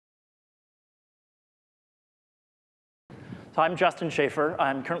So I'm Justin Shaffer.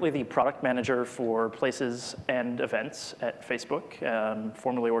 I'm currently the product manager for places and events at Facebook.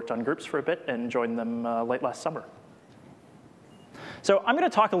 Formerly worked on groups for a bit and joined them late last summer. So I'm going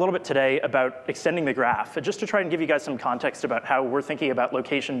to talk a little bit today about extending the graph, just to try and give you guys some context about how we're thinking about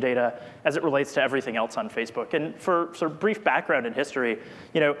location data as it relates to everything else on Facebook. And for sort of brief background in history,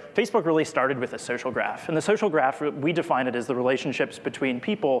 Facebook really started with a social graph. And the social graph, we define it as the relationships between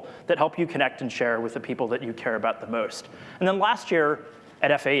people that help you connect and share with the people that you care about the most. And then last year at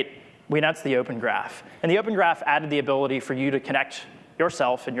F8, we announced the Open Graph. And the Open Graph added the ability for you to connect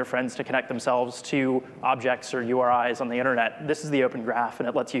yourself and your friends to connect themselves to objects or URIs on the internet. This is the Open Graph, and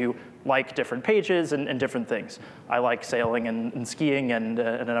it lets you like different pages and different things. I like sailing and skiing and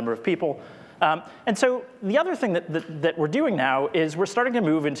a number of people. And so the other thing that we're doing now is we're starting to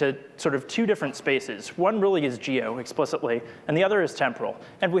move into sort of two different spaces. One really is geo explicitly, and the other is temporal.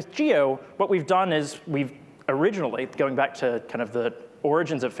 And with geo, what we've done is we've originally, going back to kind of the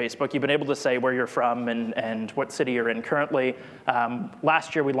origins of Facebook, you've been able to say where you're from and what city you're in currently.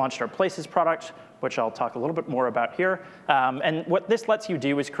 Last year, we launched our Places product, which I'll talk a little bit more about here. And what this lets you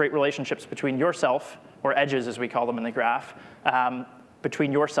do is create relationships between yourself, or edges as we call them in the graph,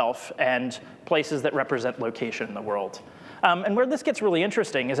 between yourself and places that represent location in the world. And where this gets really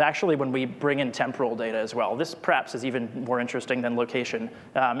interesting is actually when we bring in temporal data as well. This perhaps is even more interesting than location,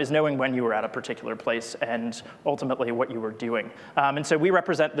 is knowing when you were at a particular place and ultimately what you were doing. And so we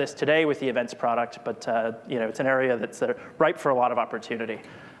represent this today with the events product, but it's an area that's ripe for a lot of opportunity.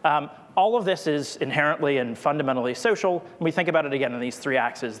 All of this is inherently and fundamentally social. And we think about it again in these three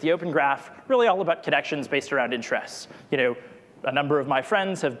axes. The Open Graph, really all about connections based around interests. A number of my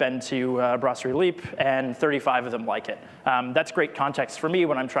friends have been to Brasserie Leap, and 35 of them like it. That's great context for me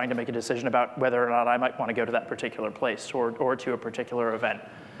when I'm trying to make a decision about whether or not I might want to go to that particular place or to a particular event.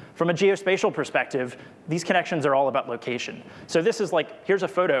 From a geospatial perspective, these connections are all about location. So this is like, here's a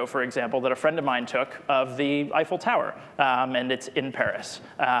photo, for example, that a friend of mine took of the Eiffel Tower, and it's in Paris.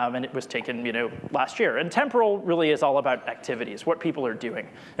 And it was taken last year. And temporal really is all about activities, what people are doing.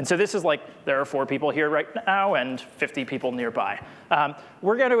 And so this is like, there are 4 people here right now and 50 people nearby.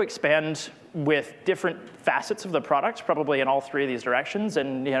 We're going to expand with different facets of the product, probably in all 3 of these directions.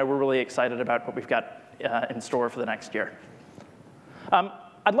 And we're really excited about what we've got in store for the next year.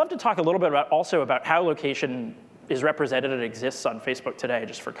 I'd love to talk a little bit also about how location is represented and exists on Facebook today,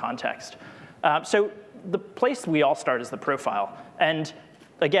 just for context. So the place we all start is the profile. And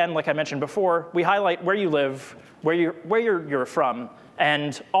again, like I mentioned before, we highlight where you live, where you're from,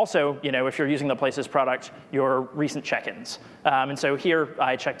 and also, if you're using the Places product, your recent check-ins. And so here,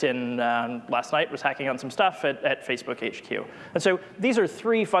 I checked in last night, was hacking on some stuff at Facebook HQ. And so these are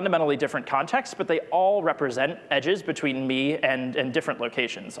 3 fundamentally different contexts, but they all represent edges between me and different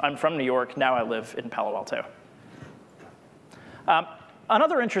locations. I'm from New York. Now I live in Palo Alto.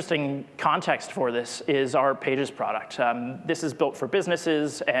 Another interesting context for this is our Pages product. This is built for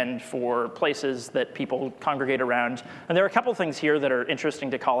businesses and for places that people congregate around. And there are a couple things here that are interesting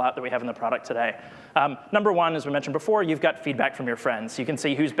to call out that we have in the product today. Number one, as we mentioned before, you've got feedback from your friends. You can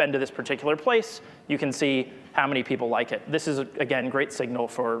see who's been to this particular place. You can see how many people like it. This is, again, great signal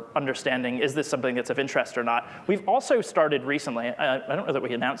for understanding, is this something that's of interest or not? We've also started recently, I don't know that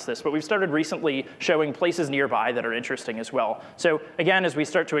we announced this, but we've started recently showing places nearby that are interesting as well. So again, as we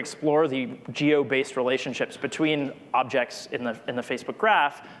start to explore the geo-based relationships between objects in the Facebook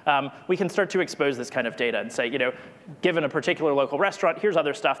graph, we can start to expose this kind of data and say, given a particular local restaurant, here's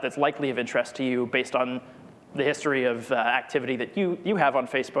other stuff that's likely of interest to you based on the history of activity that you have on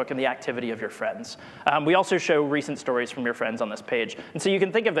Facebook and the activity of your friends. We also show recent stories from your friends on this page. And so you can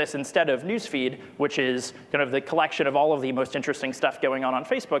think of this instead of newsfeed, which is kind of the collection of all of the most interesting stuff going on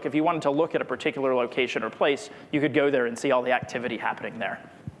Facebook. If you wanted to look at a particular location or place, you could go there and see all the activity happening there.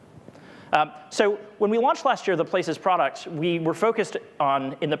 So when we launched last year the Places product, we were focused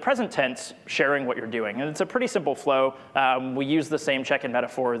on, in the present tense, sharing what you're doing. And it's a pretty simple flow. We use the same check-in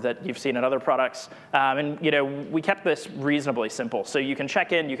metaphor that you've seen in other products. And we kept this reasonably simple. So you can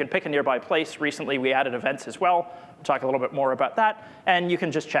check in, you can pick a nearby place. Recently, we added events as well. We'll talk a little bit more about that. And you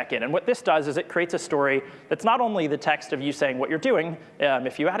can just check in. And what this does is it creates a story that's not only the text of you saying what you're doing,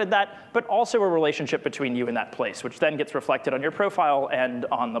 if you added that, but also a relationship between you and that place, which then gets reflected on your profile and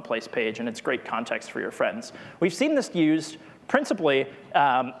on the place page. And it's great context for your friends. We've seen this used principally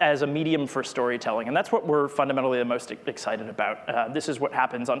as a medium for storytelling. And that's what we're fundamentally the most excited about. This is what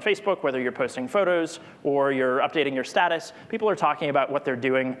happens on Facebook, whether you're posting photos or you're updating your status. People are talking about what they're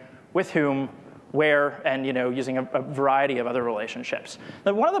doing, with whom, where, and using a variety of other relationships.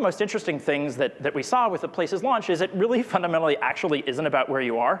 Now, one of the most interesting things that we saw with the Places launch is it really fundamentally actually isn't about where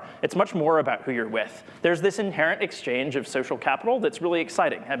you are. It's much more about who you're with. There's this inherent exchange of social capital that's really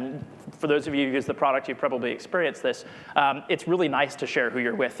exciting. And for those of you who use the product, you've probably experienced this. It's really nice to share who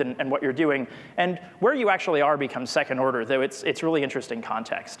you're with and what you're doing. And where you actually are becomes second order, though it's really interesting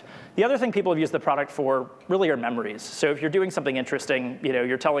context. The other thing people have used the product for really are memories. So if you're doing something interesting,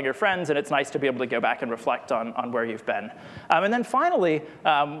 you're telling your friends, and it's nice to be able to go back and reflect on where you've been. And then finally,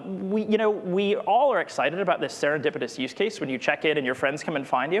 we all are excited about this serendipitous use case when you check in and your friends come and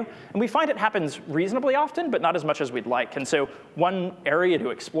find you. And we find it happens reasonably often, but not as much as we'd like. And so one area to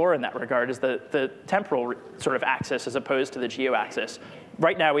explore in that regard is the temporal sort of axis as opposed to the geo axis.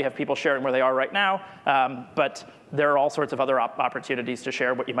 Right now, we have people sharing where they are right now, but there are all sorts of other opportunities to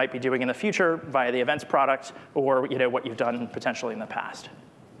share what you might be doing in the future via the events product or what you've done potentially in the past.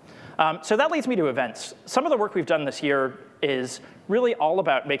 So that leads me to events. Some of the work we've done this year is really all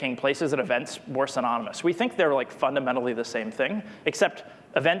about making places and events more synonymous. We think they're like fundamentally the same thing, except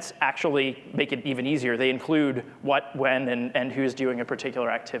events actually make it even easier. They include what, when, and who's doing a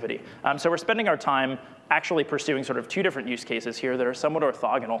particular activity. So we're spending our time actually pursuing sort of two different use cases here that are somewhat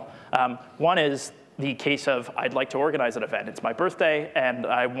orthogonal. One is the case of I'd like to organize an event. It's my birthday, and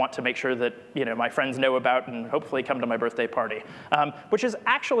I want to make sure that my friends know about and hopefully come to my birthday party, which is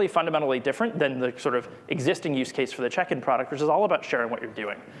actually fundamentally different than the sort of existing use case for the check-in product, which is all about sharing what you're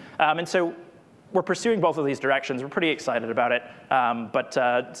doing. And so we're pursuing both of these directions. We're pretty excited about it, but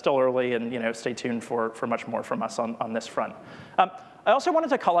it's still early, and stay tuned for much more from us on this front. I also wanted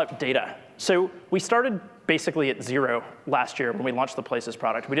to call out data. So we started basically at 0 last year when we launched the Places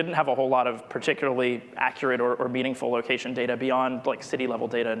product. We didn't have a whole lot of particularly accurate or meaningful location data beyond like city level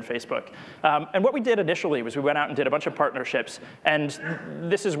data in Facebook. And what we did initially was we went out and did a bunch of partnerships. And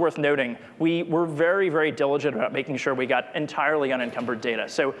this is worth noting. We were very, very diligent about making sure we got entirely unencumbered data.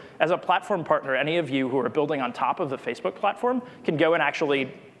 So as a platform partner, any of you who are building on top of the Facebook platform can go and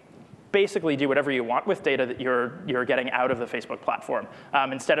actually basically do whatever you want with data that you're getting out of the Facebook platform,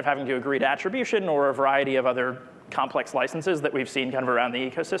 instead of having to agree to attribution or a variety of other complex licenses that we've seen kind of around the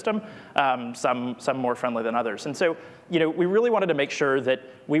ecosystem, some more friendly than others. And so we really wanted to make sure that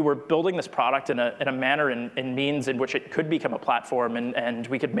we were building this product in a manner and means in which it could become a platform, and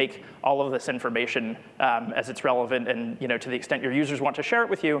we could make all of this information as it's relevant and to the extent your users want to share it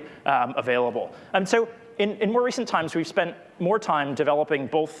with you, available. And so in more recent times, we've spent more time developing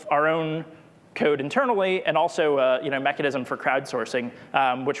both our own code internally and also a mechanism for crowdsourcing,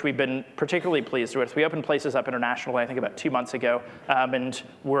 which we've been particularly pleased with. We opened Places up internationally, I think about 2 months ago, and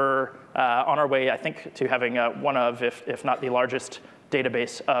we're on our way, I think, to having one of, if not the largest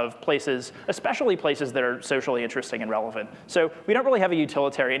database of places, especially places that are socially interesting and relevant. So we don't really have a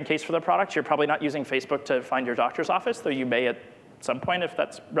utilitarian case for the product. You're probably not using Facebook to find your doctor's office, though you may at some point if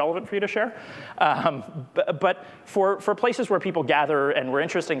that's relevant for you to share. But for places where people gather and where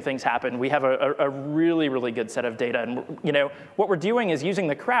interesting things happen, we have a really, really good set of data. And what we're doing is using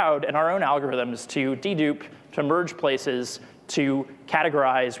the crowd and our own algorithms to dedupe, to merge places, to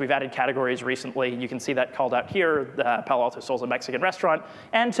categorize. We've added categories recently. You can see that called out here. Palo Alto Soul's a Mexican restaurant.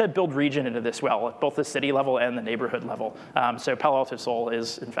 And to build region into this well, at both the city level and the neighborhood level. So Palo Alto Soul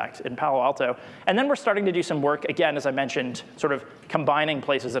is, in fact, in Palo Alto. And then we're starting to do some work, again, as I mentioned, sort of combining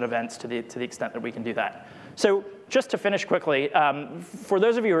places and events to the extent that we can do that. So just to finish quickly, for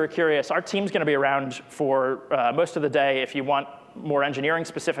those of you who are curious, our team's going to be around for most of the day. If you want more engineering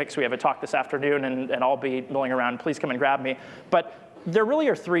specifics, we have a talk this afternoon, and I'll be milling around. Please come and grab me. But there really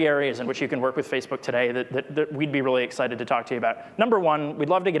are 3 areas in which you can work with Facebook today that we'd be really excited to talk to you about. Number one, we'd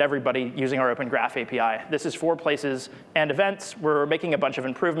love to get everybody using our Open Graph API. This is for places and events. We're making a bunch of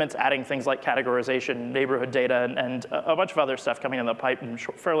improvements, adding things like categorization, neighborhood data, and a bunch of other stuff coming in the pipe in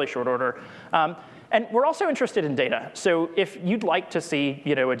fairly short order. And we're also interested in data. So if you'd like to see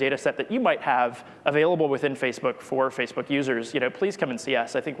a data set that you might have available within Facebook for Facebook users, please come and see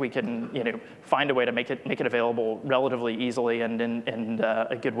us. I think we can find a way to make it available relatively easily and in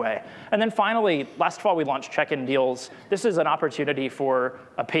a good way. And then finally, last fall we launched check-in deals. This is an opportunity for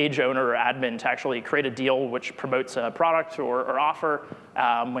a page owner or admin to actually create a deal which promotes a product or offer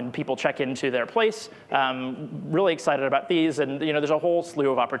when people check into their place. Really excited about these, and there's a whole slew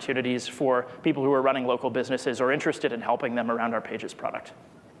of opportunities for people who are running local businesses or interested in helping them around our Pages product.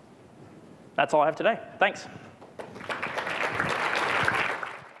 That's all I have today. Thanks.